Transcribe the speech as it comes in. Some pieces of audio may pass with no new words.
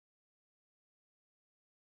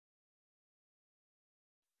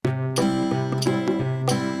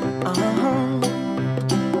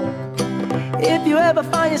If you ever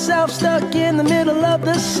find yourself stuck in the middle of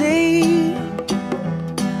the sea,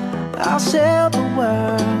 I'll sail the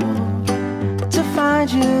world to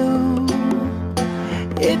find you.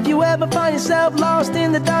 If you ever find yourself lost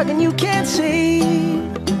in the dark and you can't see,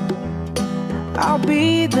 I'll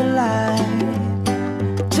be the light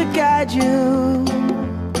to guide you.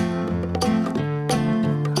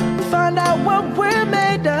 Find out what we're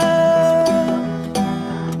made of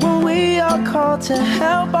when we are called to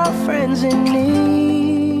help our friends in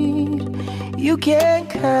need. You can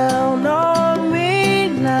count on me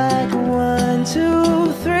like 1,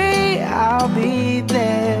 2, 3, I'll be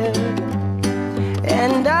there.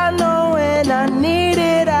 And I know when I need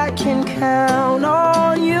it, I can count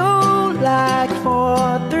on you like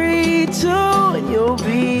 4, 3, 2, and you'll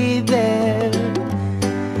be there.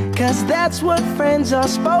 'Cause that's what friends are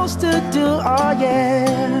supposed to do, oh yeah.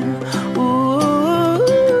 Ooh,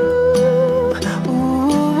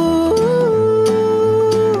 ooh,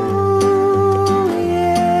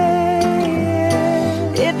 yeah,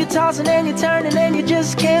 yeah. If you're tossing and you're turning and you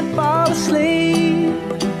just can't fall asleep,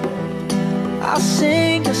 I'll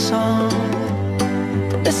sing a song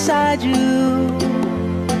beside you.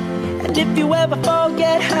 And if you ever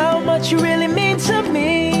forget how much you really mean to me,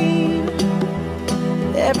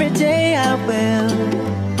 every day I will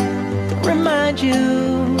remind you.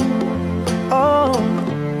 Oh,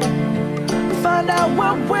 find out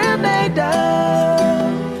what we're made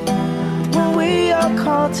of when we are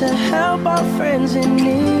called to help our friends in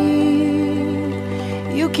need.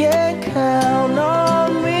 You can count on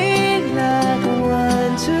me like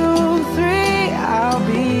 1, 2, 3, I'll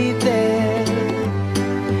be there.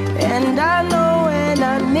 And I know when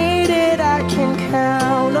I need it, I can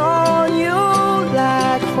count on you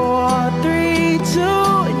like 4, 3, 2,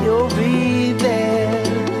 and you'll be there.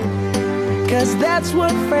 'Cause that's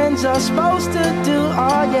what friends are supposed to do,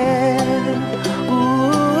 oh yeah. Ooh,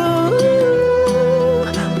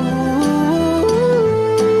 ooh,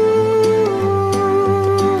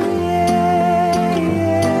 yeah,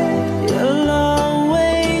 yeah. You'll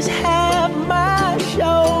always have my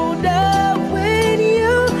shoulder when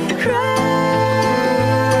you cry.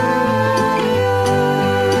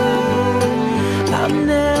 I'll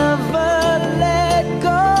never let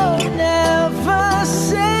go, never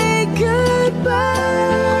say goodbye.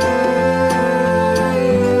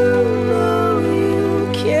 You know you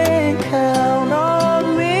can count on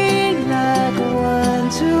me like 1,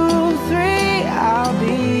 2, 3, I'll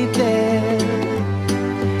be there.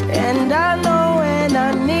 And I know when I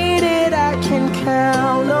need it, I can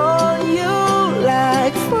count on you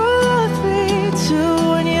like 4, 3, 2,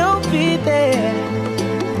 and you'll be there.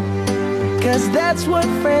 'Cause that's what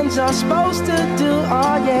friends are supposed to do,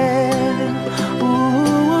 oh yeah.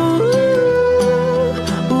 Ooh,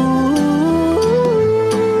 ooh,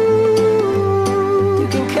 you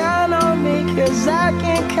can count on me 'cause I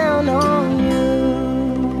can count on you.